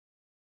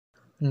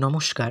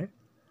নমস্কার।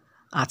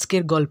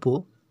 আজকের গল্প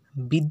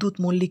বিদ্যুৎ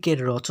মল্লিকের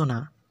রচনা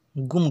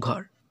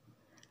গুমঘর।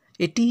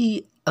 এটি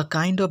আ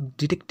কাইন্ড অফ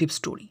ডিটেকটিভ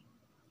স্টোরি।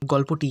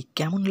 গল্পটি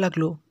কেমন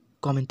লাগলো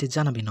কমেন্টে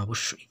জানাবেন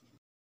অবশ্যই।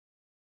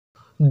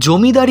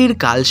 জমিদারির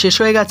কাল শেষ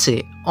হয়ে গেছে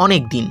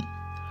অনেক দিন,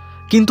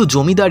 কিন্তু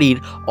জমিদারির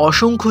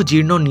অসংখ্য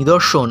জীর্ণ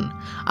নিদর্শন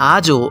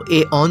আজও এ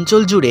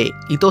অঞ্চল জুড়ে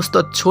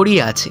ইতস্তত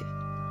ছড়িয়ে আছে।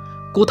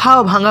 কোথাও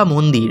ভাঙা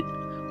মন্দির,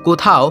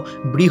 কোথাও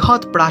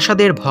বৃহৎ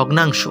প্রাসাদের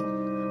ভগ্নাংশ,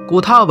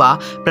 কোথাও বা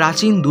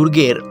প্রাচীন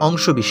দুর্গের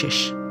অংশবিশেষ,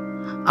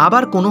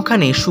 আবার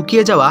কোনোখানে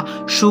শুকিয়ে যাওয়া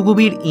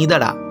সুগভীর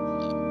ইঁদারা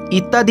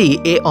ইত্যাদি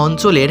এ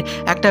অঞ্চলের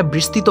একটা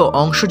বিস্তৃত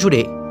অংশ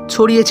জুড়ে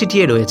ছড়িয়ে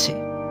ছিটিয়ে রয়েছে।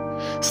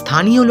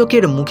 স্থানীয়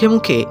লোকের মুখে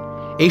মুখে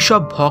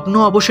এইসব ভগ্ন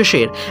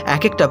অবশেষের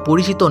এক একটা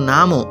পরিচিত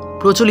নামও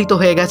প্রচলিত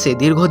হয়ে গেছে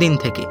দীর্ঘদিন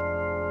থেকে।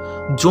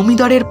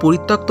 জমিদারের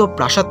পরিত্যক্ত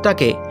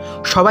প্রাসাদটাকে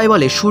সবাই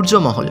বলে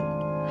সূর্যমহল,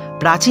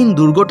 প্রাচীন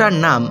দুর্গটার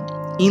নাম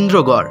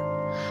ইন্দ্রগড়,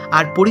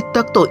 আর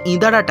পরিত্যক্ত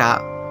ইঁদারাটা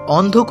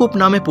অন্ধকূপ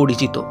নামে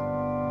পরিচিত।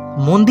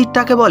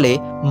 মন্দিরটাকে বলে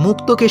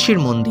মুক্তকেশীর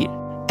মন্দির।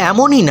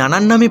 এমনই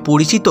নানান নামে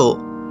পরিচিত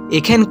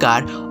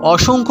এখানকার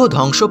অসংখ্য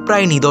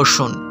ধ্বংসপ্রায়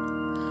নিদর্শন।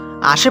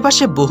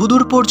 আশেপাশে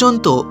বহুদূর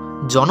পর্যন্ত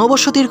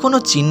জনবসতির কোনো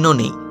চিহ্ন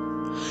নেই।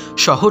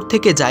 শহর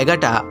থেকে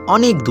জায়গাটা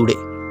অনেক দূরে।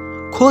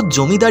 খোদ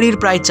জমিদারির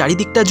প্রায়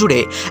চারিদিকটা জুড়ে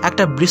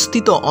একটা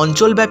বিস্তৃত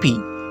অঞ্চলব্যাপী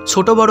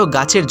ছোট বড়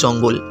গাছের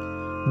জঙ্গল,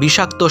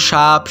 বিষাক্ত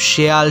সাপ,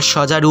 শেয়াল,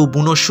 সজারু,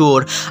 বুনো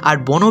শুয়োর আর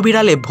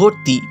বনবিড়ালে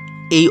ভর্তি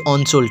এই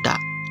অঞ্চলটা,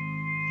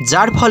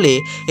 যার ফলে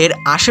এর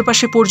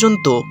আশেপাশে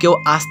পর্যন্ত কেউ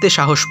আসতে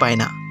সাহস পায়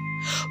না।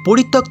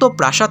 পরিত্যক্ত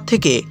প্রাসাদ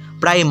থেকে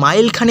প্রায়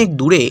মাইলখানেক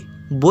দূরে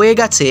বয়ে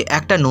গেছে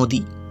একটা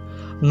নদী।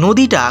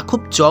 নদীটা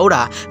খুব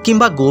চওড়া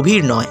কিংবা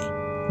গভীর নয়।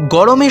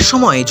 গরমের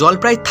সময় জল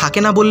প্রায় থাকে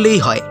না বললেই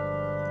হয়।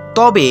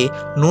 তবে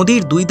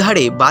নদীর দুই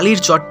ধারে বালির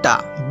চরটা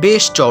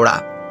বেশ চওড়া।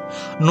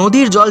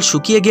 নদীর জল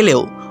শুকিয়ে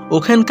গেলেও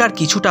ওখানকার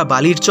কিছুটা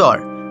বালির চর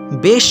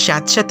বেশ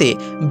স্যাঁতস্যাঁতে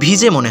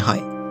ভিজে মনে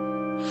হয়।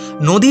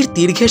 নদীর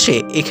তীর ঘেঁষে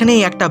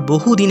এখানেই একটা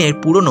বহুদিনের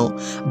পুরনো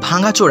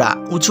ভাঙাচোরা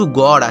উঁচু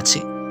গড় আছে।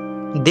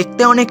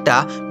 দেখতে অনেকটা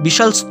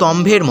বিশাল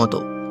স্তম্ভের মতো।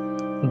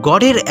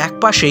 গড়ের এক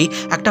পাশেই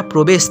একটা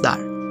প্রবেশদ্বার,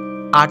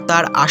 আর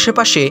তার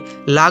আশেপাশে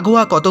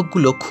লাগোয়া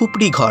কতকগুলো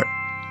খুপড়ি ঘর,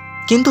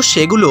 কিন্তু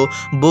সেগুলো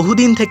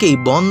বহুদিন থেকেই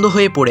বন্ধ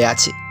হয়ে পড়ে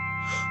আছে।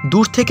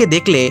 দূর থেকে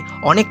দেখলে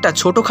অনেকটা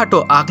ছোটোখাটো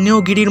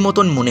আগ্নেয়গিরির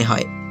মতন মনে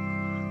হয়।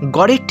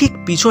 গড়ের ঠিক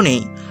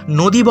পিছনেই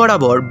নদী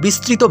বরাবর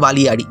বিস্তৃত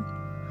বালিয়াড়ি।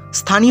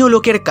 স্থানীয়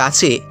লোকের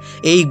কাছে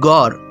এই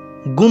গড়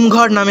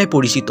গুমঘর নামে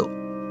পরিচিত।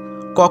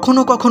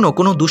 কখনো কখনো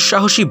কোনো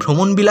দুঃসাহসী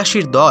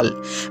ভ্রমণবিলাসীর দল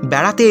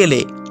বেড়াতে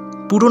এলে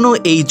পুরনো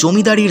এই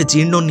জমিদারির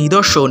জীর্ণ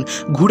নিদর্শন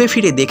ঘুরে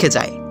ফিরে দেখে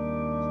যায়।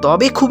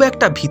 তবে খুব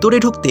একটা ভিতরে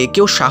ঢুকতে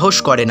কেউ সাহস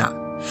করে না,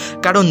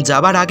 কারণ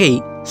যাবার আগেই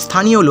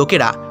স্থানীয়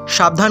লোকেরা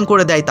সাবধান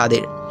করে দেয়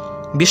তাদের।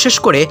 বিশেষ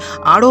করে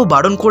আরও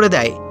বারণ করে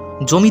দেয়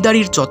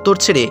জমিদারির চত্বর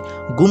ছেড়ে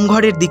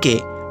গুমঘরের দিকে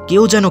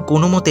কেউ যেন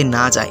কোনো মতে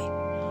না যায়।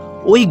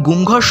 ওই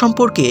গুমঘর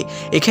সম্পর্কে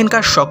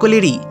এখানকার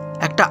সকলেরই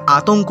একটা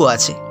আতঙ্ক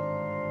আছে।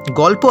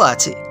 গল্প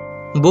আছে,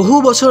 বহু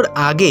বছর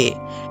আগে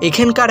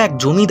এখানকার এক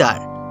জমিদার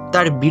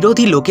তার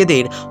বিরোধী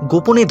লোকেদের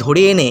গোপনে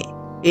ধরে এনে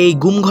এই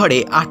গুমঘরে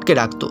আটকে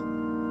রাখত।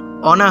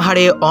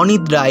 অনাহারে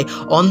অনিদ্রায়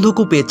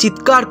অন্ধকূপে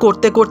চিৎকার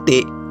করতে করতে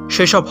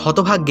সেসব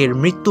হতভাগ্যের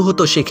মৃত্যু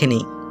হতো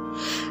সেখানেই।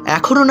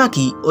 এখনও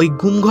নাকি ওই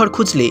গুমঘর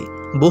খুঁজলে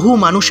বহু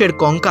মানুষের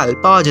কঙ্কাল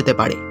পাওয়া যেতে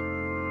পারে।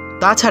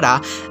 তাছাড়া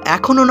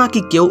এখনও নাকি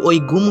কেউ ওই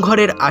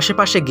গুমঘরের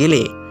আশেপাশে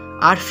গেলে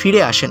আর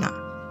ফিরে আসে না।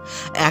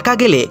 একা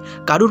গেলে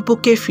কারুর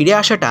পক্ষে ফিরে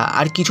আসাটা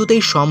আর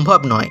কিছুতেই সম্ভব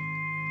নয়।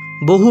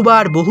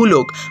 বহুবার বহু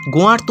লোক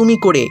গোয়ার তুমি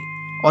করে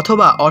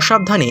অথবা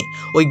অসাবধানে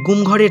ওই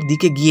গুমঘরের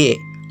দিকে গিয়ে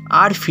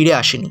আর ফিরে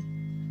আসেনি।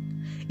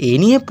 এ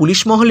নিয়ে পুলিশ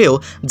মহলেও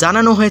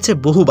জানানো হয়েছে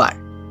বহুবার,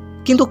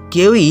 কিন্তু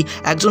কেউই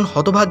একজন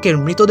হতভাগ্যের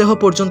মৃতদেহ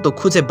পর্যন্ত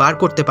খুঁজে বার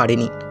করতে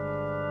পারেনি।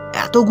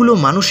 এতগুলো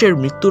মানুষের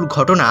মৃত্যুর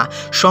ঘটনা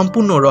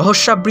সম্পূর্ণ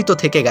রহস্যাবৃত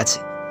থেকে গেছে।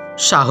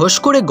 সাহস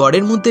করে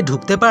গড়ের মধ্যে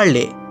ঢুকতে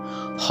পারলে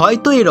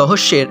হয়তো এই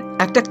রহস্যের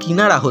একটা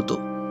কিনারা হতো,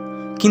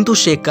 কিন্তু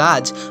সে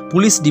কাজ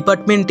পুলিশ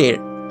ডিপার্টমেন্টের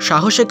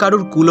সাহসে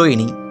কারুর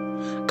কুলোয়নি।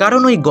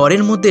 কারণ ওই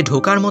গড়ের মধ্যে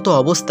ঢোকার মতো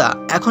অবস্থা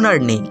এখন আর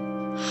নেই।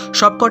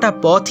 সবকটা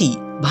পথই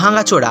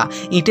ভাঙাচোরা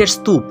ইটের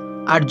স্তূপ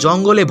আর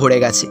জঙ্গলে ভরে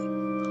গেছে।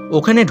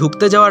 ওখানে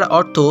ঢুকতে যাওয়ার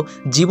অর্থ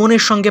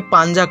জীবনের সঙ্গে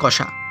পাঞ্জা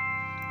কষা।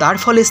 তার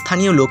ফলে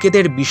স্থানীয়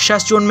লোকেদের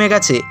বিশ্বাস জন্মে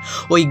গেছে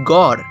ওই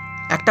গড়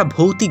একটা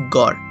ভৌতিক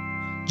গড়।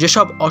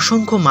 যেসব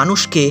অসংখ্য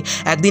মানুষকে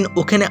একদিন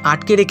ওখানে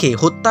আটকে রেখে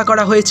হত্যা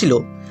করা হয়েছিল,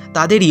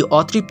 তাদেরই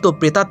অতৃপ্ত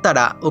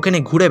প্রেতাত্মারা ওখানে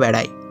ঘুরে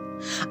বেড়ায়।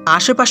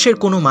 আশেপাশের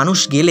কোনো মানুষ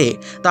গেলে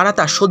তারা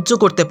তা সহ্য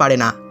করতে পারে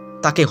না,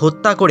 তাকে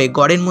হত্যা করে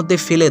গড়ের মধ্যে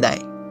ফেলে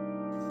দেয়।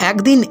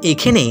 একদিন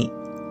এখানেই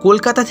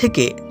কলকাতা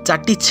থেকে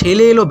 4টি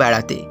ছেলে এলো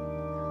বেড়াতে।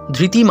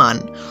 ধৃতিমান,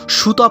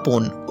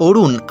 সুতপন,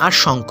 অরুণ আর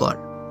শঙ্কর।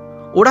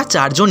 ওরা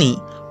 4জনই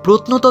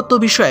প্রত্নতত্ত্ব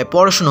বিষয়ে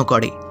পড়াশুনো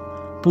করে।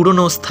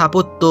 পুরনো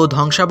স্থাপত্য,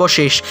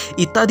 ধ্বংসাবশেষ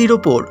ইত্যাদির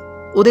ওপর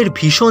ওদের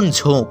ভীষণ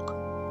ঝোঁক।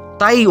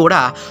 তাই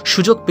ওরা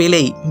সুযোগ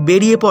পেলেই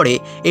বেরিয়ে পড়ে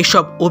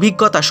এসব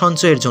অভিজ্ঞতা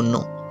সঞ্চয়ের জন্য।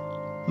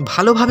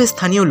 ভালোভাবে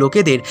স্থানীয়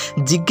লোকেদের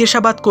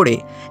জিজ্ঞাসাবাদ করে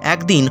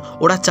একদিন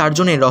ওরা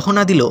 4জনে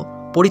রওনা দিল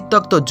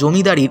পরিত্যক্ত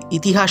জমিদারির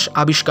ইতিহাস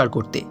আবিষ্কার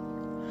করতে।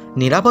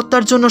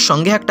 নিরাপত্তার জন্য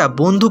সঙ্গে একটা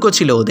বন্দুকও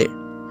ছিল ওদের।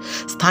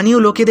 স্থানীয়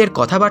লোকেদের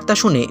কথাবার্তা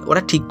শুনে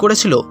ওরা ঠিক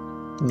করেছিল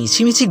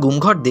মিছিমিছি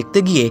গুমঘর দেখতে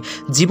গিয়ে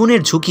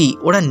জীবনের ঝুঁকি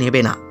ওরা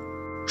নেবে না।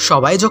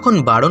 সবাই যখন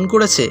বারণ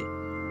করেছে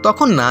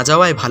তখন না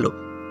যাওয়াই ভালো।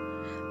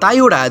 তাই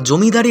ওরা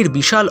জমিদারির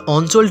বিশাল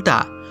অঞ্চলটা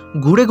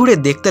ঘুরে ঘুরে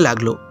দেখতে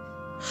লাগলো।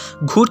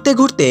 ঘুরতে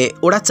ঘুরতে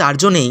ওরা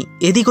চারজনেই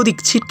এদিক ওদিক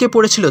ছিটকে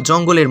পড়েছিল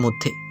জঙ্গলের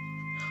মধ্যে।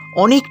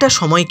 অনেকটা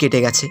সময় কেটে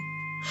গেছে।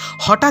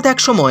 হঠাৎ এক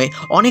সময়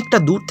অনেকটা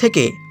দূর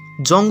থেকে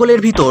জঙ্গলের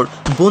ভিতর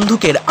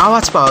বন্দুকের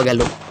আওয়াজ পাওয়া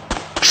গেল।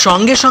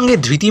 সঙ্গে সঙ্গে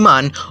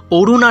ধৃতিমান,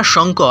 অরুণ আর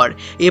শঙ্কর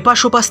এপাশ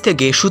ওপাশ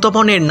থেকে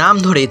সুতপনের নাম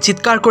ধরে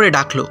চিৎকার করে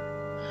ডাকল,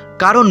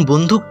 কারণ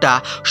বন্দুকটা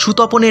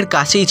সুতপনের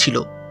কাছেই ছিল।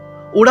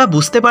 ওরা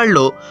বুঝতে পারল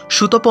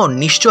সুতপন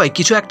নিশ্চয়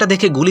কিছু একটা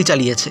দেখে গুলি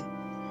চালিয়েছে।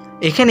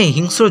 এখানে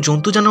হিংস্র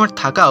জন্তু জানোয়ার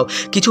থাকাও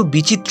কিছু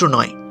বিচিত্র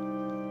নয়।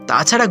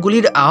 তাছাড়া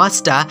গুলির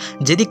আওয়াজটা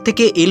যেদিক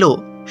থেকে এলো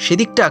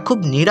সেদিকটা খুব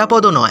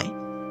নিরাপদও নয়,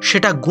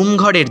 সেটা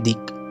গুমঘরের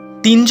দিক।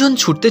 তিনজন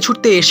ছুটতে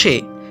ছুটতে এসে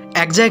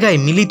এক জায়গায়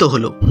মিলিত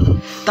হলো।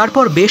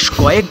 তারপর বেশ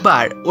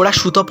কয়েকবার ওরা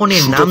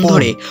সুতপনের নাম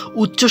ধরে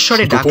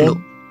উচ্চস্বরে ডাকল,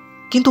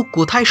 কিন্তু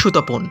কোথায়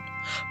সুতপন?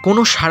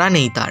 কোনো সাড়া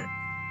নেই তার।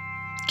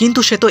 কিন্তু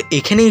সে তো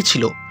এখানেই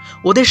ছিল,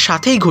 ওদের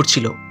সাথেই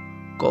ঘুরছিল।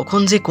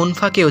 কখন যে কোন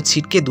ফাঁকে ও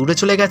ছিটকে দূরে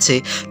চলে গেছে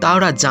তা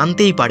ওরা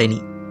জানতেই পারেনি।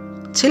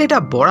 ছেলেটা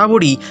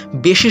বরাবরই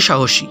বেশি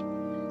সাহসী,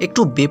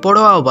 একটু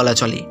বেপরোয়াও বলা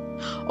চলে।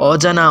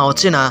 অজানা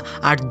অচেনা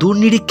আর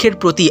দুর্নিরীক্ষের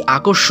প্রতি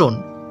আকর্ষণ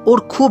ওর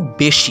খুব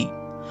বেশি।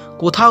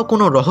 কোথাও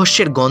কোনো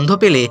রহস্যের গন্ধ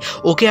পেলে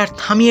ওকে আর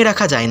থামিয়ে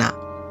রাখা যায় না।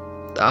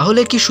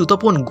 তাহলে কি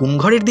সুতপন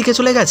গুমঘরের দিকে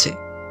চলে গেছে?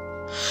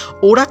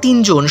 ওরা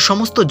তিনজন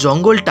সমস্ত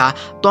জঙ্গলটা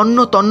তন্ন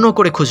তন্ন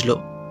করে খুঁজল,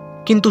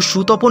 কিন্তু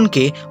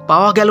সুতপনকে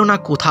পাওয়া গেল না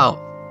কোথাও।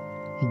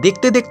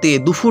 দেখতে দেখতে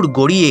দুপুর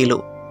গড়িয়ে এলো।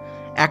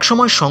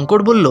 একসময়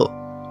শঙ্কর বলল,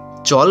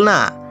 চল না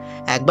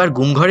একবার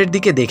গুমঘরের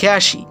দিকে দেখে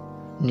আসি,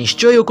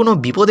 নিশ্চয়ই ও কোনো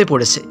বিপদে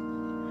পড়েছে।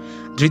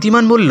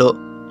 ধৃতিমান বলল,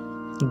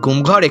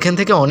 গুমঘর এখান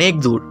থেকে অনেক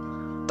দূর,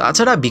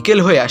 তাছাড়া বিকেল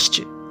হয়ে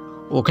আসছে,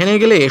 ওখানে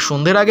গেলে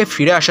সন্ধ্যের আগে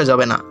ফিরে আসা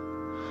যাবে না।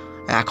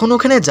 এখন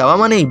ওখানে যাওয়া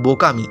মানেই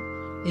বোকামি।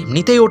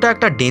 এমনিতেই ওটা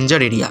একটা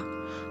ডেঞ্জার এরিয়া,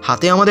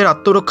 হাতে আমাদের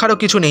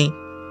আত্মরক্ষারও কিছু নেই।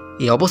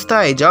 এই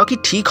অবস্থায় যাওয়া কি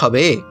ঠিক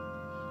হবে?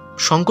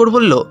 শঙ্কর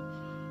বলল,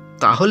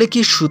 তাহলে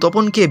কি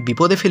সুতপনকে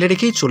বিপদে ফেলে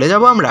রেখেই চলে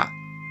যাব আমরা?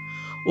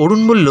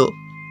 অরুণ বলল,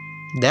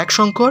 দেখ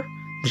শঙ্কর,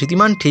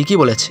 ধৃতিমান ঠিকই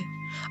বলেছে।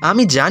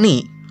 আমি জানি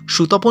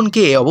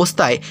সুতপনকে এ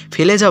অবস্থায়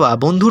ফেলে যাওয়া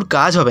বন্ধুর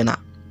কাজ হবে না,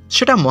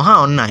 সেটা মহা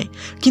অন্যায়।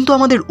 কিন্তু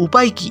আমাদের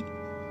উপায় কি?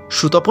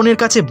 সুতপনের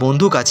কাছে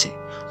বন্দুক আছে,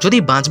 যদি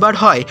বাঁচবার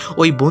হয়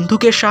ওই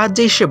বন্দুকের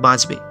সাহায্যেই সে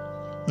বাঁচবে।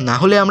 না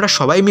হলে আমরা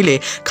সবাই মিলে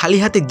খালি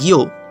হাতে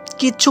গিয়েও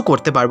কিচ্ছু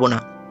করতে পারবো না।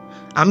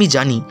 আমি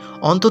জানি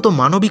অন্তত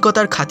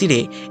মানবিকতার খাতিরে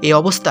এই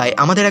অবস্থায়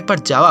আমাদের একবার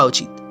যাওয়া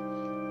উচিত,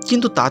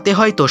 কিন্তু তাতে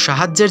হয়তো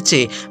সাহায্যের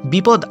চেয়ে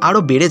বিপদ আরও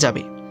বেড়ে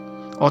যাবে।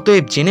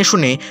 অতএব জেনে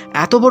শুনে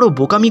এত বড়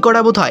বোকামি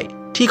করা বোধহয়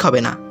ঠিক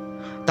হবে না।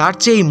 তার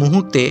চেয়ে এই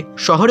মুহূর্তে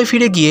শহরে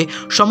ফিরে গিয়ে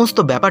সমস্ত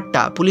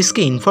ব্যাপারটা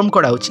পুলিশকে ইনফর্ম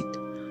করা উচিত।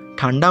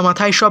 ঠান্ডা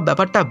মাথায় সব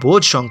ব্যাপারটা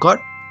বোঝ শঙ্কর।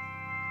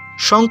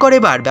 শঙ্কর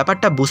এবার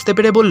ব্যাপারটা বুঝতে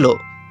পেরে বলল,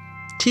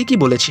 ঠিকই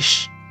বলেছিস,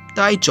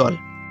 তাই চল।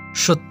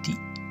 সত্যি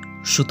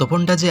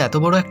সুতপনটা যে এত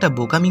বড় একটা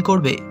বোকামি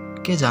করবে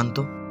কে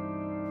জানতো।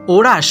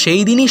 ওরা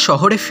সেই দিনই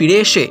শহরে ফিরে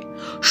এসে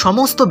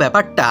সমস্ত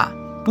ব্যাপারটা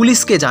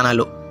পুলিশকে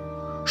জানালো।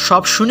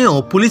 সব শুনেও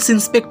পুলিশ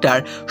ইন্সপেক্টর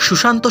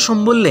সুশান্ত সোম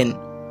বললেন,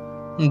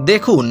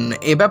 দেখুন,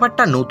 এ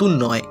ব্যাপারটা নতুন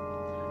নয়,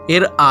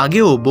 এর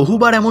আগেও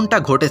বহুবার এমনটা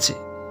ঘটেছে।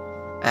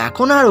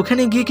 এখন আর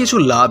ওখানে গিয়ে কিছু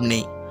লাভ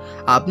নেই।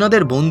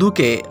 আপনাদের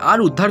বন্ধুকে আর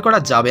উদ্ধার করা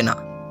যাবে না।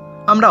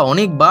 আমরা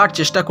অনেকবার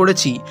চেষ্টা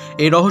করেছি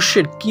এই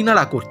রহস্যের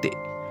কিনারা করতে,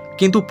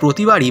 কিন্তু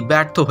প্রতিবারই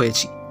ব্যর্থ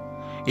হয়েছি।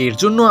 এর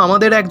জন্য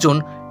আমাদের একজন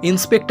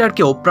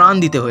ইন্সপেক্টরকেও প্রাণ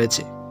দিতে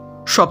হয়েছে।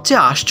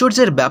 সবচেয়ে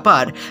আশ্চর্যের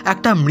ব্যাপার,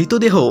 একটা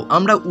মৃতদেহ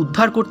আমরা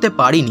উদ্ধার করতে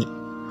পারিনি।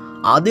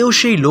 আদেও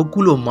সেই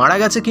লোকগুলো মারা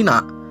গেছে কিনা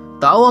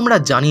তাও আমরা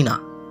জানি না।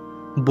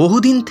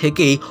 বহুদিন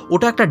থেকেই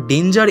ওটা একটা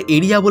ডেঞ্জার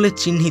এরিয়া বলে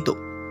চিহ্নিত।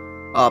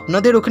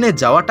 আপনাদের ওখানে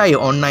যাওয়াটাই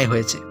অন্যায়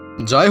হয়েছে।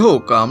 যাই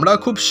হোক, আমরা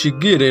খুব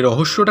শিগগির এই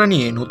রহস্যটা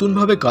নিয়ে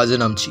নতুনভাবে কাজে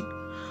নামছি।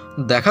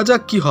 দেখা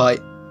যাক কি হয়।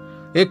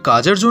 এ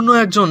কাজের জন্য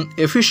একজন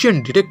এফিশিয়েন্ট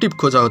ডিটেকটিভ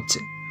খোঁজা হচ্ছে।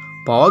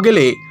 পাওয়া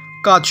গেলে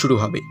কাজ শুরু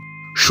হবে।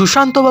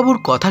 সুশান্তবাবুর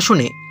কথা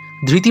শুনে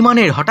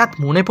ধৃতিমানের হঠাৎ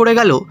মনে পড়ে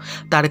গেল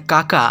তার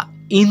কাকা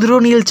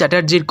ইন্দ্রনীল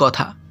চ্যাটার্জির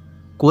কথা।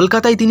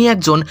 কলকাতায় তিনি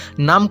একজন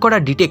নামকরা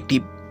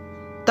ডিটেকটিভ।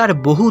 তার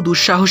বহু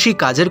দুঃসাহসী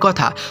কাজের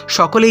কথা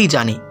সকলেই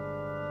জানে।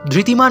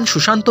 ধৃতিমান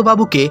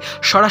সুশান্তবাবুকে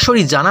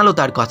সরাসরি জানালো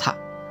তার কথা।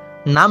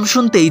 নাম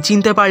শুনতেই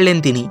চিনতে পারলেন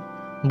তিনি।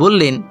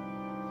 বললেন,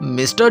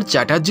 মিস্টার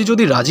চ্যাটার্জি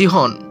যদি রাজি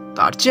হন,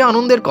 তার চেয়ে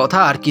আনন্দের কথা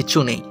আর কিচ্ছু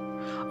নেই।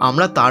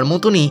 আমরা তার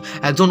মতনই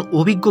একজন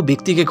অভিজ্ঞ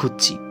ব্যক্তিকে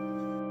খুঁজছি।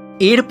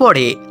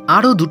 এরপরে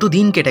আরও 2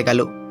 দিন কেটে গেল,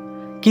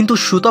 কিন্তু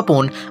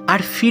সুতপন আর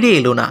ফিরে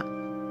এলো না।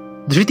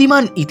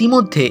 ধৃতিমান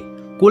ইতিমধ্যে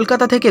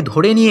কলকাতা থেকে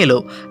ধরে নিয়ে এলো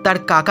তার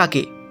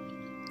কাকাকে।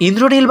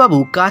 ইন্দ্রনীলবাবু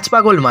কাজ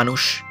পাগল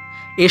মানুষ,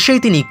 এসেই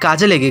তিনি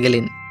কাজে লেগে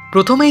গেলেন।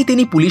 প্রথমেই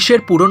তিনি পুলিশের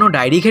পুরনো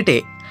ডায়েরি ঘেটে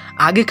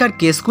আগেকার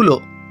কেসগুলো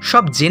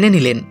সব জেনে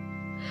নিলেন।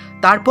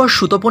 তারপর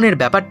সুতপনের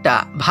ব্যাপারটা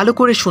ভালো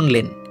করে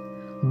শুনলেন।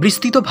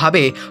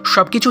 বিস্তৃতভাবে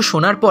সব কিছু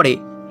শোনার পরে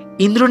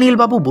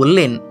ইন্দ্রনীলবাবু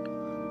বললেন,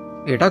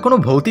 এটা কোনো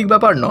ভৌতিক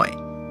ব্যাপার নয়,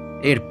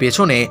 এর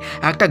পেছনে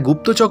একটা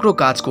গুপ্তচক্র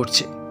কাজ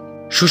করছে।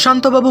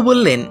 সুশান্তবাবু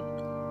বললেন,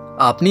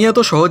 আপনি এত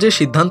সহজে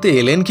সিদ্ধান্তে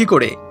এলেন কি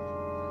করে?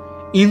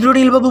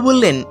 ইন্দ্রনীলবাবু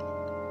বললেন,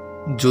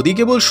 যদি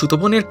কেবল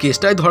সুতপনের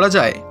কেসটায় ধরা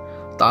যায়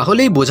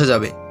তাহলেই বোঝা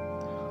যাবে।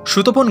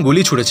 সুতপন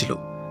গুলি ছুঁড়েছিল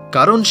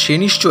কারণ সে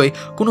নিশ্চয়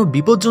কোনো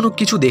বিপজ্জনক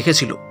কিছু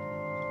দেখেছিল।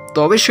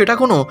 তবে সেটা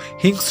কোনো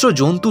হিংস্র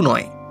জন্তু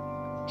নয়।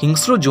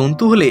 হিংস্র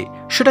জন্তু হলে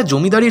সেটা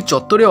জমিদারির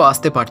চত্বরেও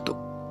আসতে পারত,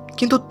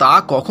 কিন্তু তা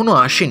কখনো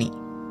আসেনি।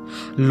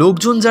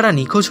 লোকজন যারা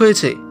নিখোঁজ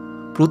হয়েছে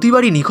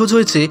প্রতিবারই নিখোঁজ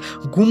হয়েছে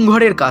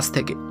গুমঘরের কাছ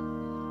থেকে।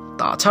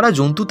 তাছাড়া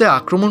জন্তুতে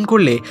আক্রমণ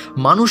করলে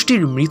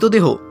মানুষটির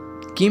মৃতদেহ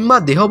কিংবা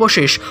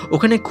দেহাবশেষ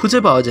ওখানে খুঁজে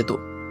পাওয়া যেত,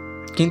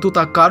 কিন্তু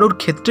তা কারোর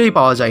ক্ষেত্রেই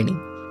পাওয়া যায়নি।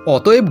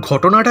 অতএব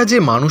ঘটনাটা যে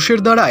মানুষের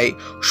দ্বারাই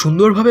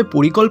সুন্দরভাবে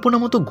পরিকল্পনা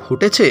মতো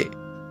ঘটেছে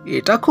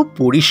এটা খুব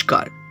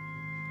পরিষ্কার।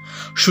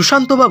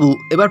 সুশান্তবাবু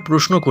এবার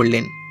প্রশ্ন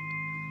করলেন,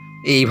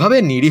 এইভাবে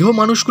নিরীহ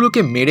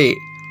মানুষগুলোকে মেরে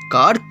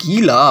কার কি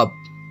লাভ?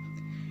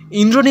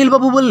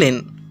 ইন্দ্রনীলবাবু বললেন,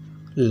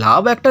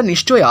 লাভ একটা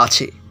নিশ্চয়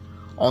আছে।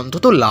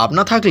 অন্তত লাভ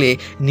না থাকলে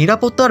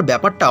নিরাপত্তার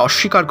ব্যাপারটা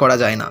অস্বীকার করা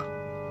যায় না।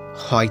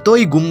 হয়তো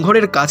এই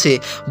গুমঘরের কাছে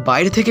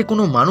বাইরে থেকে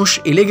কোনো মানুষ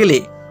এলে গেলে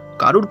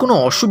কারুর কোনো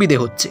অসুবিধে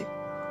হচ্ছে।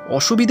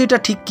 অসুবিধেটা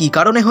ঠিক কী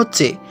কারণে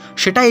হচ্ছে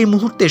সেটা এই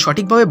মুহূর্তে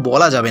সঠিকভাবে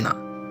বলা যাবে না।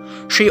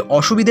 সেই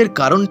অসুবিধের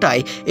কারণটাই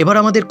এবার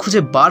আমাদের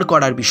খুঁজে বার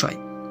করার বিষয়।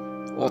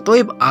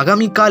 অতএব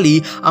আগামীকালই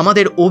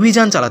আমাদের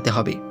অভিযান চালাতে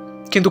হবে।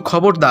 কিন্তু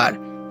খবরদার,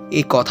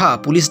 এ কথা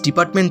পুলিশ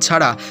ডিপার্টমেন্ট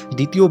ছাড়া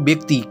দ্বিতীয়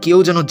ব্যক্তি কেউ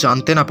যেন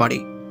জানতে না পারে।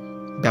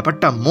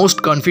 ব্যাপারটা মোস্ট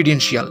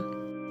কনফিডেন্সিয়াল।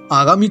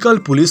 আগামীকাল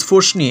পুলিশ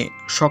ফোর্স নিয়ে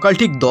সকাল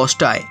ঠিক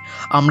 10টায়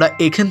আমরা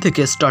এখান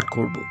থেকে স্টার্ট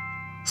করব।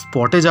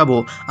 স্পটে যাব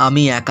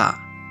আমি একা,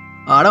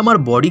 আর আমার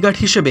বডিগার্ড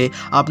হিসেবে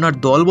আপনার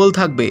দলবল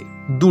থাকবে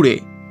দূরে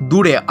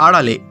দূরে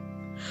আড়ালে।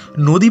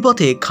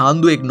 নদীপথে খান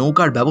দুয়েক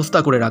নৌকার ব্যবস্থা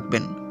করে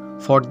রাখবেন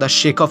for the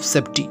shake off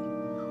safety.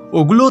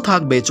 ওগুলোও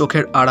থাকবে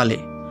চোখের আড়ালে।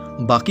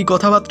 বাকি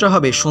কথাবার্তা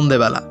হবে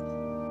সন্ধেবেলা।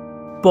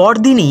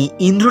 পরদিনই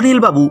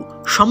ইন্দ্রনীলবাবু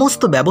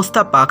সমস্ত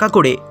ব্যবস্থা পাকা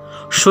করে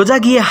সোজা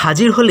গিয়ে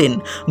হাজির হলেন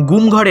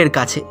গুমঘরের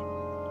কাছে।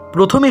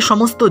 প্রথমে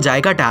সমস্ত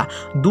জায়গাটা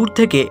দূর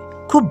থেকে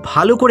খুব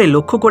ভালো করে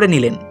লক্ষ্য করে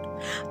নিলেন।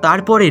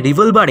 তারপরে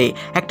রিভলভারে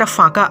একটা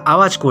ফাঁকা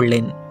আওয়াজ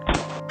করলেন।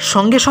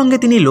 সঙ্গে সঙ্গে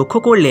তিনি লক্ষ্য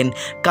করলেন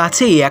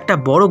কাছেই একটা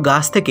বড়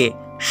গাছ থেকে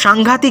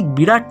সাংঘাতিক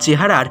বিরাট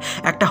চেহারার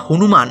একটা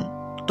হনুমান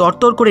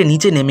তরতর করে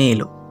নিচে নেমে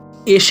এলো।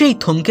 এসেই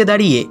থমকে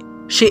দাঁড়িয়ে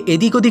সে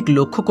এদিক ওদিক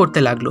লক্ষ্য করতে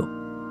লাগলো।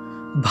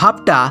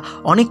 ভাবটা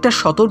অনেকটা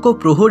সতর্ক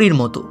প্রহরীর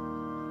মতো।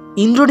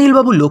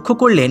 ইন্দ্রনীলবাবু লক্ষ্য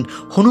করলেন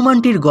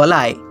হনুমানটির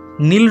গলায়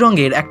নীল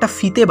রঙের একটা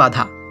ফিতে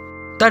বাঁধা।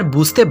 তার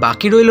বুঝতে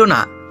বাকি রইল না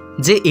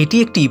যে এটি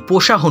একটি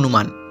পোষা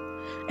হনুমান।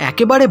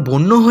 একেবারে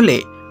বন্য হলে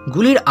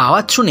গুলির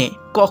আওয়াজ শুনে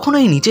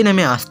কখনোই নিচে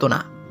নেমে আসতো না।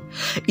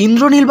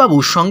 ইন্দ্রনীলবাবু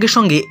সঙ্গে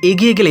সঙ্গে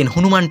এগিয়ে গেলেন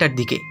হনুমানটার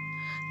দিকে।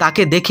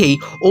 তাকে দেখেই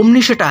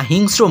অমনি সেটা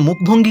হিংস্র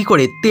মুখভঙ্গি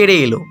করে তেড়ে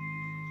এলো,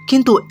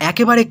 কিন্তু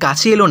একেবারে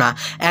কাছে এলো না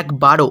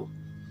একবারও,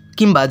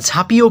 কিংবা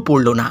ঝাঁপিয়েও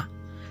পড়ল না।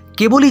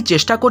 কেবলই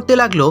চেষ্টা করতে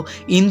লাগলো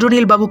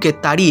ইন্দ্রনীলবাবুকে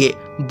তাড়িয়ে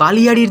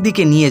বালিয়াড়ির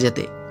দিকে নিয়ে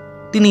যেতে।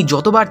 তিনি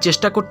যতবার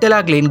চেষ্টা করতে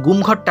লাগলেন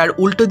গুমঘরটার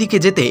উল্টো দিকে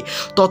যেতে,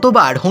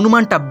 ততবার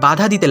হনুমানটা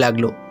বাধা দিতে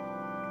লাগলো।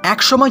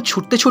 একসময়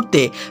ছুটতে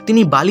ছুটতে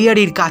তিনি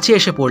বালিয়াড়ির কাছে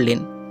এসে পড়লেন।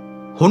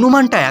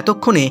 হনুমানটা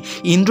এতক্ষণে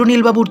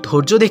ইন্দ্রনীলবাবুর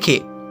ধৈর্য দেখে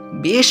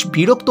বেশ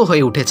বিরক্ত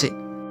হয়ে উঠেছে।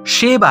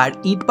 সে এবার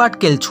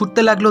ইটপাটকেল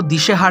ছুটতে লাগলো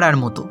দিশেহারার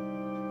মতো।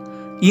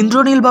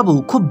 ইন্দ্রনীলবাবু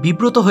খুব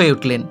বিব্রত হয়ে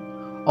উঠলেন,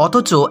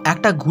 অথচ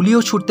একটা গুলিও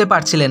ছুটতে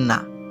পারছিলেন না।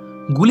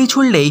 গুলি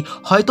ছুড়লেই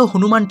হয়তো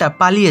হনুমানটা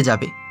পালিয়ে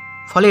যাবে,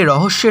 ফলে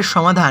রহস্যের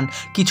সমাধান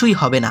কিছুই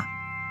হবে না।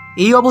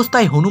 এই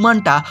অবস্থায়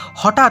হনুমানটা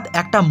হঠাৎ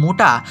একটা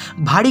মোটা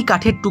ভারী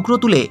কাঠের টুকরো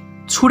তুলে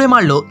ছুঁড়ে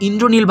মারল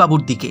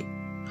ইন্দ্রনীলবাবুর দিকে।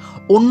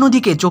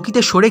 অন্যদিকে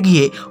চকিতে সরে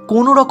গিয়ে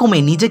কোনো রকমে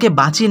নিজেকে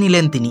বাঁচিয়ে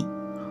নিলেন তিনি।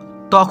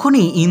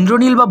 তখনই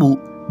ইন্দ্রনীলবাবু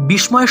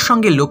বিস্ময়ের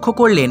সঙ্গে লক্ষ্য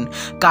করলেন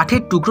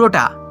কাঠের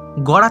টুকরোটা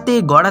গড়াতে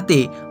গড়াতে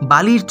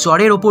বালির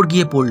চরের ওপর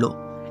গিয়ে পড়ল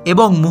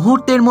এবং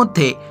মুহূর্তের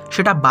মধ্যে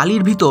সেটা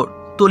বালির ভিতর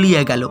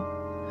তলিয়ে গেল।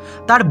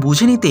 তার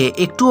বুঝে নিতে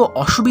একটুও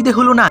অসুবিধে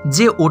হলো না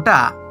যে ওটা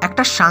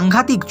একটা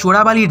সাংঘাতিক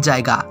চোরাবালির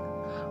জায়গা।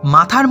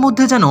 মাথার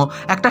মধ্যে যেন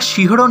একটা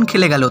শিহরণ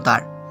খেলে গেল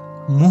তার।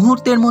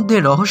 মুহূর্তের মধ্যে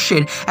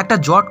রহস্যের একটা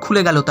জট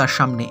খুলে গেল তার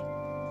সামনে।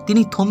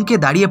 তিনি থমকে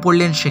দাঁড়িয়ে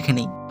পড়লেন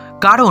সেখানেই,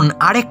 কারণ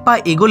আরেক পা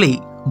এগোলেই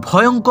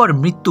ভয়ঙ্কর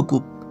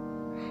মৃত্যুকূপ।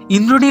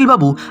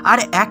 ইন্দ্রনীলবাবু আর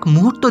এক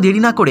মুহূর্ত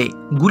দেরি না করে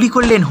গুলি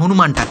করলেন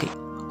হনুমানটাকে।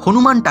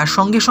 হনুমানটা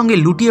সঙ্গে সঙ্গে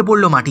লুটিয়ে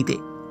পড়ল মাটিতে।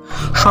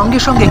 সঙ্গে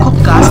সঙ্গে খুব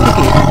কাছ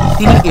থেকে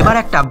তিনি এবার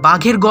একটা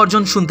বাঘের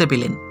গর্জন শুনতে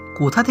পেলেন।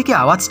 কোথা থেকে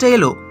আওয়াজটা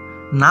এলো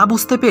না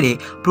বুঝতে পেরে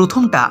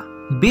প্রথমটা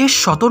বেশ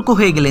সতর্ক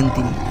হয়ে গেলেন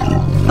তিনি।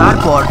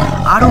 তারপর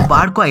আরও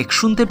বার কয়েক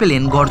শুনতে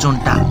পেলেন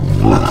গর্জনটা,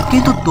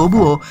 কিন্তু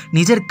তবুও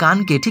নিজের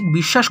কানকে ঠিক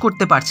বিশ্বাস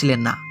করতে পারছিলেন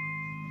না।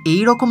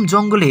 এই রকম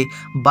জঙ্গলে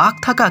বাঘ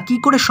থাকা কি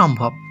করে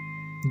সম্ভব?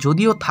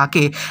 যদিও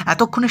থাকে,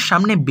 এতক্ষণের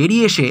সামনে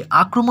বেরিয়ে এসে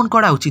আক্রমণ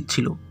করা উচিত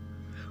ছিল।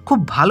 খুব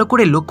ভালো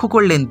করে লক্ষ্য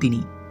করলেন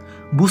তিনি।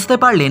 বুঝতে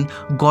পারলেন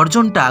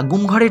গর্জনটা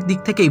গুমঘরের দিক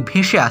থেকেই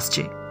ভেসে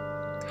আসছে।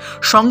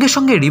 সঙ্গে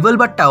সঙ্গে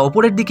রিভলভারটা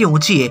ওপরের দিকে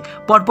উঁচিয়ে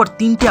পরপর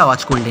 3টে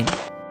আওয়াজ করলেন।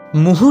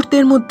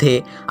 মুহূর্তের মধ্যে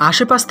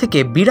আশেপাশ থেকে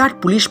বিরাট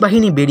পুলিশ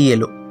বাহিনী বেরিয়ে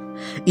এলো।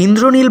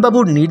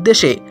 ইন্দ্রনীলবাবুর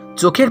নির্দেশে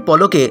চোখের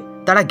পলকে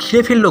তারা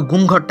ঘিরে ফেলল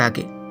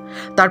গুমঘরটাকে।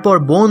 তারপর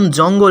বন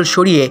জঙ্গল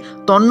সরিয়ে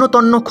তন্ন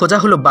তন্ন খোঁজা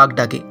হলো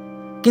বাঘটাকে,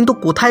 কিন্তু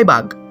কোথায়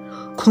বাঘ?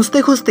 খুঁজতে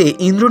খুঁজতে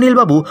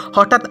ইন্দ্রনীলবাবু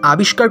হঠাৎ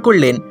আবিষ্কার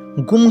করলেন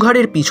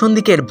গুমঘরের পিছন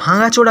দিকের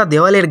ভাঙাচোরা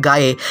দেওয়ালের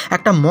গায়ে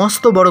একটা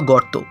মস্ত বড়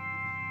গর্ত।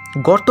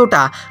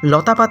 গর্তটা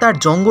লতাপাতার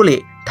জঙ্গলে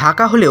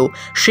ঢাকা হলেও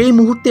সেই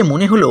মুহূর্তে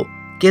মনে হলো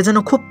কে যেন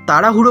খুব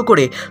তাড়াহুড়ো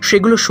করে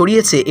সেগুলো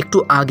সরিয়েছে একটু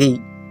আগেই।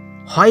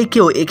 হয়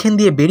কেউ এখান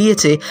দিয়ে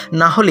বেরিয়েছে,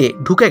 না হলে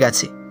ঢুকে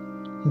গেছে।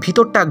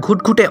 ভিতরটা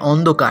ঘুটঘুটে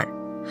অন্ধকার,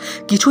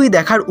 কিছুই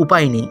দেখার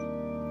উপায় নেই।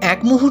 এক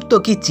মুহূর্ত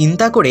কি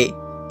চিন্তা করে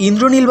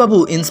ইন্দ্রনীলবাবু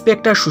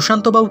ইন্সপেক্টর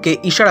সুশান্তবাবুকে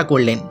ইশারা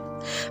করলেন।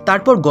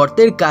 তারপর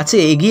গর্তের কাছে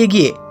এগিয়ে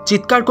গিয়ে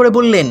চিৎকার করে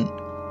বললেন,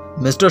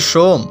 মিস্টার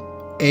সোম,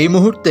 এই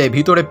মুহূর্তে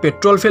ভিতরে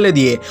পেট্রোল ফেলে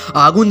দিয়ে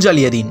আগুন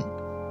জ্বালিয়ে দিন,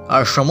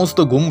 আর সমস্ত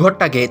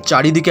গুমঘরটাকে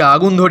চারিদিকে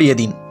আগুন ধরিয়ে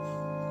দিন।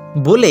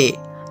 বলে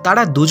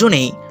তারা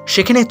দুজনেই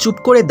সেখানে চুপ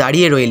করে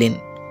দাঁড়িয়ে রইলেন।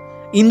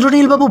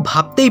 ইন্দ্রনীলবাবু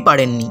ভাবতেই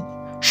পারেননি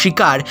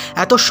শিকার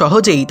এত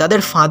সহজেই তাদের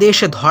ফাঁদে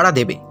এসে ধরা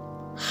দেবে।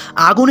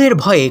 আগুনের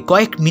ভয়ে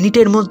কয়েক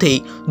মিনিটের মধ্যেই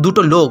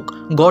 2টো লোক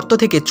গর্ত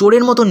থেকে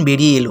চোরের মতন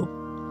বেরিয়ে এলো।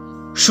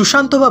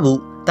 সুশান্তবাবু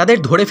তাদের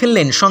ধরে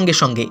ফেললেন সঙ্গে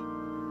সঙ্গে।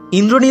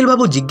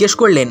 ইন্দ্রনীলবাবু জিজ্ঞেস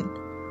করলেন,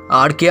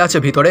 আর কে আছে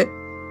ভিতরে?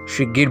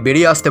 শিগগির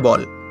বেরিয়ে আসতে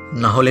বল,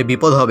 না হলে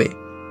বিপদ হবে।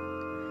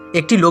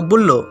 একটি লোক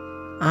বলল,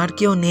 আর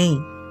কেউ নেই,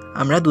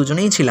 আমরা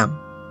দুজনেই ছিলাম।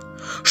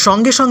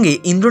 সঙ্গে সঙ্গে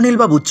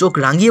ইন্দ্রনীলবাবু চোখ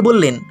রাঙিয়ে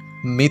বললেন,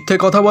 মিথ্যে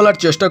কথা বলার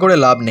চেষ্টা করে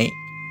লাভ নেই।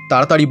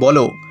 তাড়াতাড়ি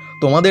বলো,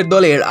 তোমাদের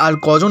দলের আর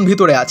কজন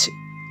ভিতরে আছে?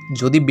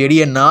 যদি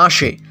বেরিয়ে না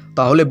আসে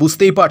তাহলে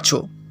বুঝতেই পারছো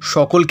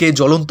সকলকে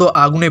জ্বলন্ত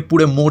আগুনে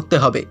পুড়ে মরতে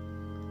হবে।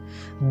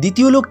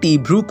 দ্বিতীয় লোকটি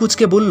ভ্রু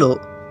কুঁচকে বলল,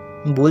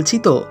 বলছি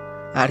তো,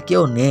 আর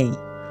কেউ নেই,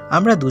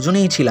 আমরা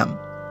দুজনেই ছিলাম।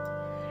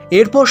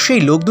 এরপর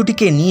সেই লোক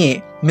দুটিকে নিয়ে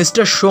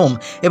মিস্টার সোম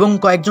এবং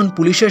কয়েকজন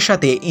পুলিশের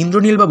সাথে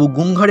ইন্দ্রনীলবাবু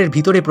গুমঘরের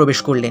ভিতরে প্রবেশ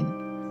করলেন।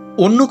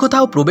 অন্য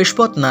কোথাও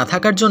প্রবেশপথ না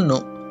থাকার জন্য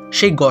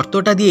সেই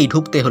গর্তটা দিয়েই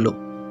ঢুকতে হলো।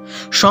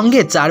 সঙ্গে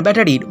 4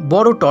 ব্যাটারির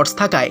বড় টর্চ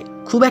থাকায়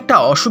খুব একটা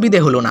অসুবিধে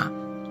হলো না।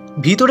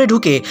 ভিতরে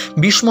ঢুকে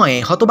বিস্ময়ে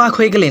হতবাক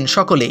হয়ে গেলেন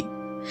সকলেই।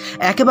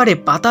 একেবারে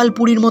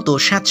পাতালপুরীর মতো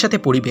স্যাঁতস্যাঁতে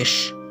পরিবেশ।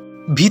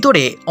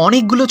 ভিতরে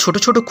অনেকগুলো ছোট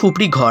ছোট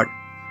খুপড়ি ঘর,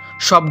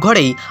 সব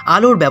ঘরেই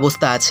আলোর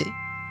ব্যবস্থা আছে।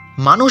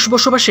 মানুষ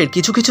বসবাসের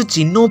কিছু কিছু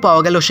চিহ্নও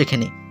পাওয়া গেল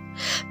সেখানে।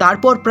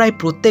 তারপর প্রায়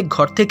প্রত্যেক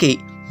ঘর থেকেই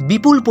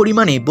বিপুল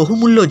পরিমাণে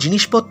বহুমূল্য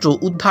জিনিসপত্র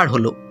উদ্ধার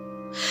হলো।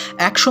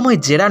 একসময়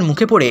জেরার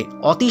মুখে পড়ে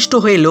অতিষ্ঠ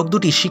হয়ে লোক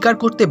দুটি স্বীকার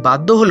করতে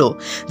বাধ্য হলো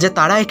যে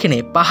তারা এখানে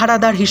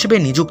পাহারাদার হিসেবে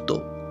নিযুক্ত।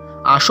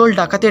 আসল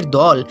ডাকাতের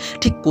দল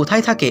ঠিক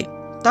কোথায় থাকে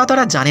তা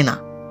তারা জানে না।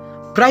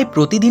 প্রায়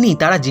প্রতিদিনই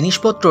তারা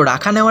জিনিসপত্র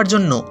রাখা নেওয়ার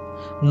জন্য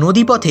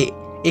নদীপথে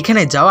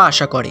এখানে যাওয়া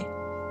আসা করে।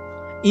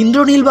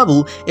 ইন্দ্রনীলবাবু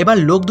এবার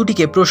লোক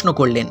দুটিকে প্রশ্ন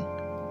করলেন,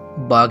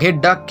 বাঘের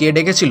ডাক কে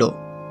ডেকেছিল?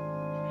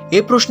 এ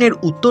প্রশ্নের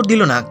উত্তর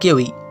দিল না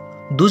কেউই।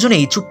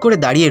 দুজনেই চুপ করে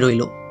দাঁড়িয়ে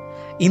রইল।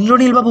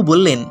 ইন্দ্রনীলবাবু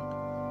বললেন,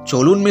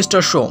 চলুন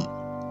মিস্টার সোম,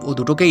 ও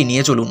দুটোকেই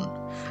নিয়ে চলুন।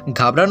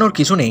 ঘাবড়ানোর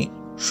কিছু নেই,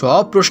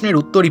 সব প্রশ্নের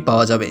উত্তরই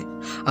পাওয়া যাবে।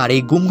 আর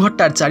এই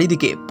গুমঘরটার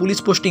চারিদিকে পুলিশ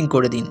পোস্টিং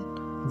করে দিন,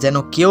 যেন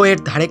কেউ এর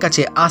ধারে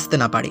কাছে আসতে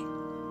না পারে।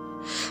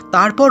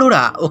 তারপর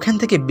ওরা ওখান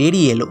থেকে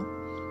বেরিয়ে এলো।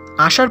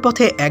 আসার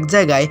পথে এক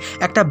জায়গায়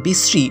একটা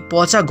বিশ্রী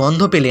পচা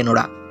গন্ধ পেলেন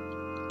ওরা।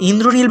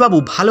 ইন্দ্রনীলবাবু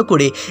ভালো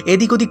করে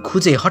এদিক ওদিক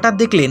খুঁজে হঠাৎ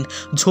দেখলেন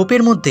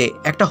ঝোপের মধ্যে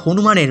একটা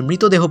হনুমানের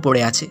মৃতদেহ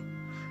পড়ে আছে।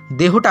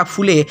 দেহটা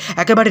ফুলে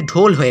একেবারে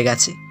ঢোল হয়ে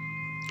গেছে।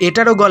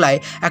 এটারও গলায়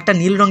একটা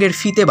নীল রঙের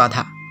ফিতে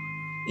বাঁধা।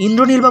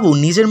 ইন্দ্রনীলবাবু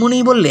নিজের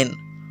মনেই বললেন,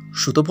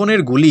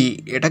 সুতপনের গুলি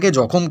এটাকে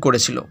জখম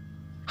করেছিল।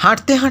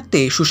 হাঁটতে হাঁটতে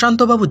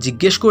সুশান্তবাবু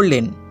জিজ্ঞেস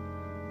করলেন,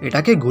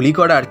 এটাকে গুলি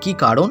করার কি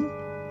কারণ?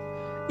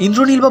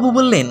 ইন্দ্রনীলবাবু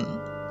বললেন,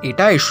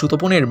 এটাই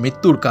সুতপনের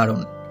মৃত্যুর কারণ।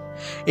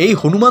 এই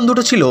হনুমান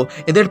দুটো ছিল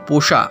এদের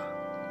পোষা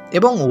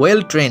এবং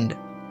ওয়েল ট্রেন্ড।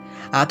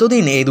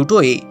 এতদিন এই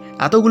দুটোই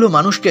এতগুলো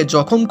মানুষকে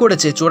জখম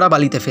করেছে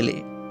চোরাবালিতে ফেলে।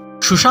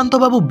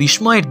 সুশান্তবাবু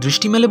বিস্ময়ের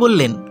দৃষ্টি মেলে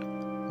বললেন,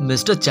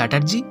 মিস্টার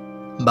চ্যাটার্জি,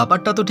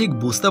 ব্যাপারটা তো ঠিক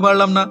বুঝতে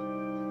পারলাম না।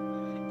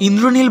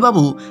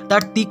 ইন্দ্রনীলবাবু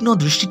তার তীক্ষ্ণ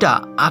দৃষ্টিটা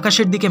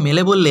আকাশের দিকে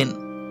মেলে বললেন,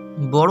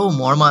 বড়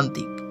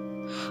মর্মান্তিক।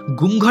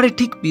 গুমঘরের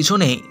ঠিক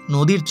পিছনে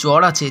নদীর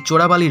চর আছে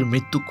চোরাবালির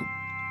মৃত্যুকূপ।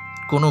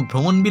 কোনো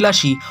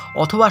ভ্রমণবিলাসী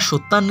অথবা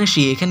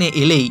সত্যান্বেষী এখানে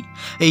এলেই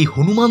এই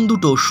হনুমান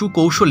দুটো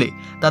সুকৌশলে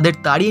তাদের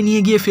তাড়িয়ে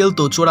নিয়ে গিয়ে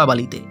ফেলতো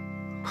চোরাবালিতে।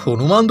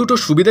 হনুমান দুটো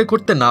সুবিধে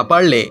করতে না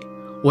পারলে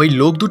ওই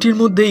লোক দুটির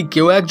মধ্যেই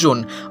কেউ একজন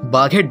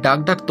বাঘের ডাক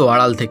ডাকতো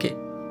আড়াল থেকে।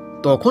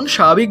 তখন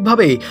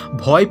স্বাভাবিকভাবেই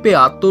ভয়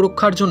পেয়ে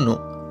আত্মরক্ষার জন্য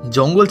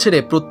জঙ্গল ছেড়ে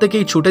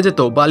প্রত্যেকেই ছুটে যেত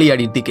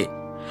বালিয়াড়ির দিকে।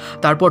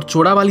 তারপর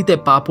চোরাবালিতে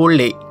পা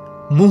পড়লেই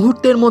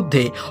মুহূর্তের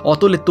মধ্যে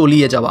অতলে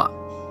তলিয়ে যাওয়া।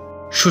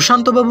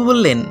 সুশান্তবাবু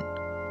বললেন,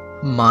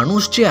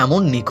 মানুষ যে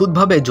এমন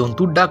নিখুঁতভাবে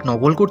জন্তুর ডাক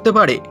নকল করতে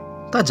পারে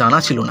তা জানা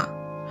ছিল না।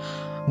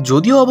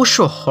 যদিও অবশ্য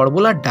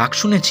হরবোলার ডাক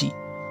শুনেছি,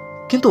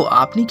 কিন্তু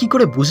আপনি কি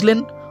করে বুঝলেন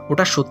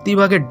ওটা সত্যি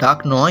বাঘের ডাক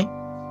নয়?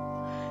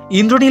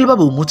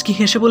 ইন্দ্রনীলবাবু মুচকি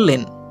হেসে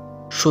বললেন,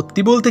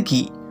 সত্যি বলতে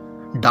কি,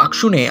 ডাক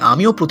শুনে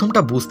আমিও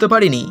প্রথমটা বুঝতে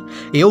পারিনি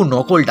এও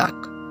নকল ডাক।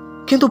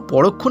 কিন্তু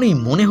পরক্ষণেই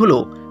মনে হলো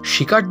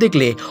শিকার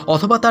দেখলে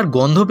অথবা তার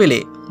গন্ধ পেলে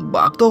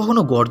বাঘ তো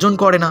কখনো গর্জন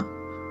করে না,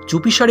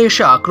 চুপিসারে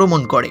এসে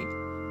আক্রমণ করে।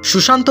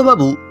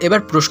 সুশান্তবাবু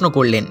এবার প্রশ্ন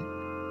করলেন,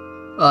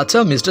 আচ্ছা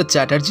মিস্টার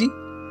চ্যাটার্জি,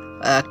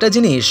 একটা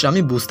জিনিস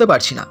আমি বুঝতে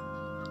পারছি না,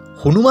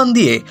 হনুমান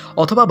দিয়ে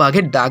অথবা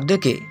বাঘের ডাক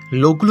ডেকে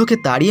লোকগুলোকে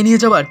তাড়িয়ে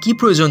নিয়ে যাওয়ার কি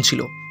প্রয়োজন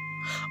ছিল?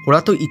 ওরা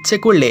তো ইচ্ছে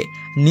করলে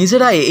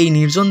নিজেরাই এই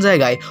নির্জন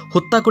জায়গায়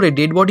হত্যা করে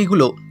ডেড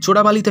বডিগুলো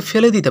চোরাবালিতে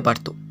ফেলে দিতে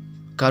পারত।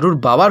 কারুর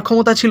বাবার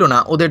ক্ষমতা ছিল না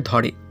ওদের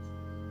ধরে।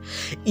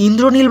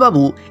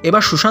 ইন্দ্রনীলবাবু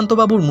এবার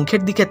সুশান্তবাবুর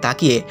মুখের দিকে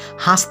তাকিয়ে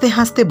হাসতে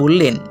হাসতে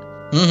বললেন,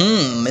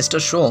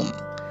 মিস্টার সোম,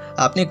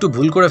 আপনি একটু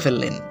ভুল করে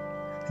ফেললেন।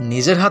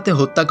 নিজের হাতে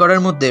হত্যা করার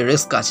মধ্যে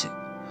রিস্ক আছে,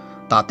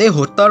 তাতে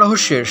হত্যা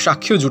রহস্যের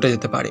সাক্ষীও জুটে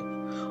যেতে পারে,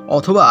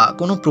 অথবা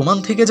কোনো প্রমাণ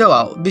থেকে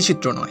যাওয়াও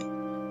বিচিত্র নয়।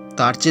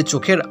 তার চেয়ে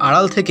চোখের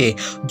আড়াল থেকে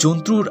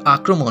জন্তুর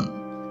আক্রমণ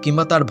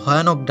কিংবা তার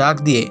ভয়ানক ডাক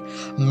দিয়ে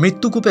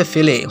মৃত্যুকূপে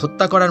ফেলে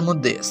হত্যা করার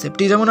মধ্যে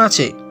সেফটি যেমন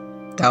আছে,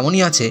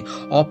 তেমনই আছে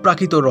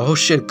অপ্রাকৃত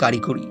রহস্যের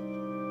কারিগরি।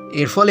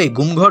 এর ফলে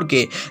গুমঘরকে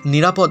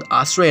নিরাপদ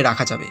আশ্রয়ে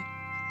রাখা যাবে,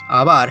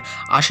 আবার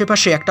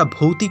আশেপাশে একটা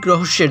ভৌতিক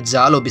রহস্যের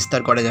জালও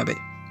বিস্তার করা যাবে।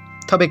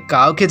 তবে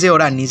কাউকে যে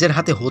ওরা নিজের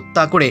হাতে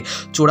হত্যা করে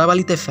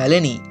চোরাবালিতে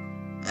ফেলেনি,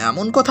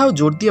 এমন কথাও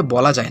জোর দিয়ে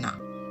বলা যায় না।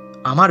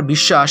 আমার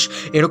বিশ্বাস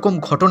এরকম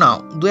ঘটনাও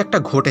দু একটা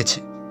ঘটেছে।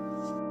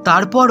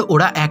 তারপর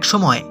ওরা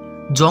একসময়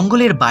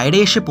জঙ্গলের বাইরে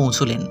এসে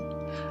পৌঁছলেন।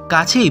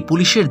 কাছেই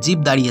পুলিশের জিপ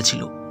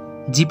দাঁড়িয়েছিল।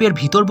 জিপের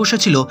ভিতর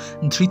বসেছিল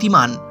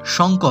ধৃতিমান,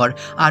 শঙ্কর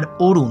আর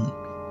অরুণ।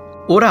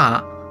 ওরা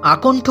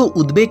আকণ্ঠ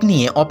উদ্বেগ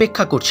নিয়ে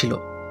অপেক্ষা করছিল।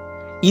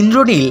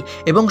 ইন্দ্রনীল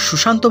এবং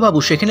সুশান্তবাবু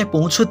সেখানে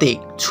পৌঁছতে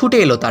ছুটে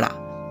এলো তারা।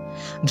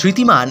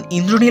 ধৃতিমান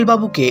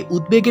ইন্দ্রনীলবাবুকে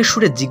উদ্বেগের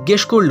সুরে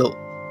জিজ্ঞেস করল,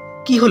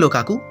 কি হলো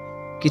কাকু,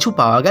 কিছু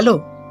পাওয়া গেল?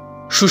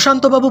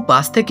 সুশান্তবাবু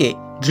পাশ থেকে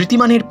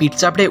ধৃতিমানের পিঠ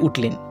চাপড়ে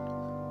উঠলেন।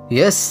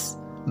 ইয়েস,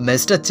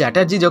 মিস্টার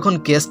চ্যাটার্জি যখন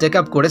কেস টেক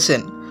আপ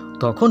করেছেন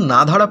তখন না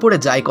ধরা পড়ে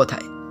যায়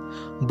কথায়।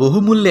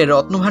 বহুমূল্যের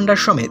রত্নভাণ্ডার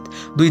সমেত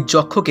 2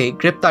 যক্ষকে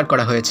গ্রেপ্তার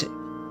করা হয়েছে।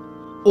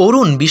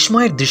 অরুণ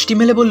বিস্ময়ের দৃষ্টি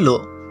মেলে বলল,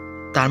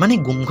 তার মানে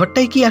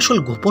গুমঘরটাই কি আসল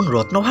গোপন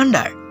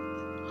রত্নভাণ্ডার?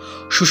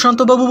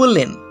 সুশান্তবাবু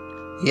বললেন,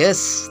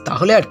 ইয়েস,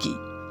 তাহলে আর কি,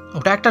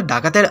 ওটা একটা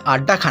ডাকাতের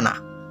আড্ডাখানা।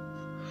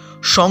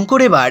 শঙ্কর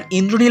এবার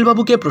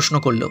ইন্দ্রনীলবাবুকে প্রশ্ন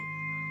করল,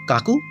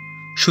 কাকু,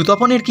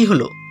 সুতপনের কি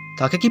হলো,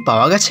 তাকে কি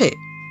পাওয়া গেছে?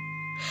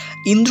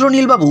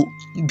 ইন্দ্রনীলবাবু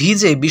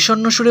ভিজে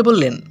বিষণ্ণ সুরে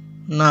বললেন,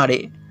 না রে,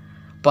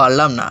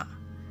 পারলাম না।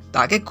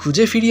 তাকে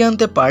খুঁজে ফিরিয়ে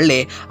আনতে পারলে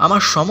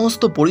আমার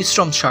সমস্ত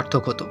পরিশ্রম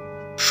সার্থক হতো।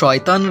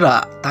 শয়তানরা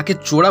তাকে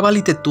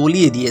চোরাবালিতে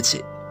তলিয়ে দিয়েছে।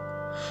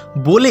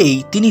 বলেই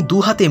তিনি 2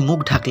 হাতে মুখ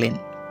ঢাকলেন।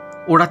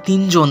 ওরা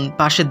 3 জন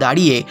পাশে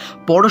দাঁড়িয়ে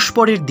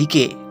পরস্পরের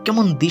দিকে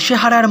কেমন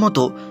দিশেহারার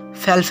মতো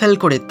ফ্যালফ্যাল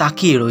করে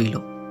তাকিয়ে রইল।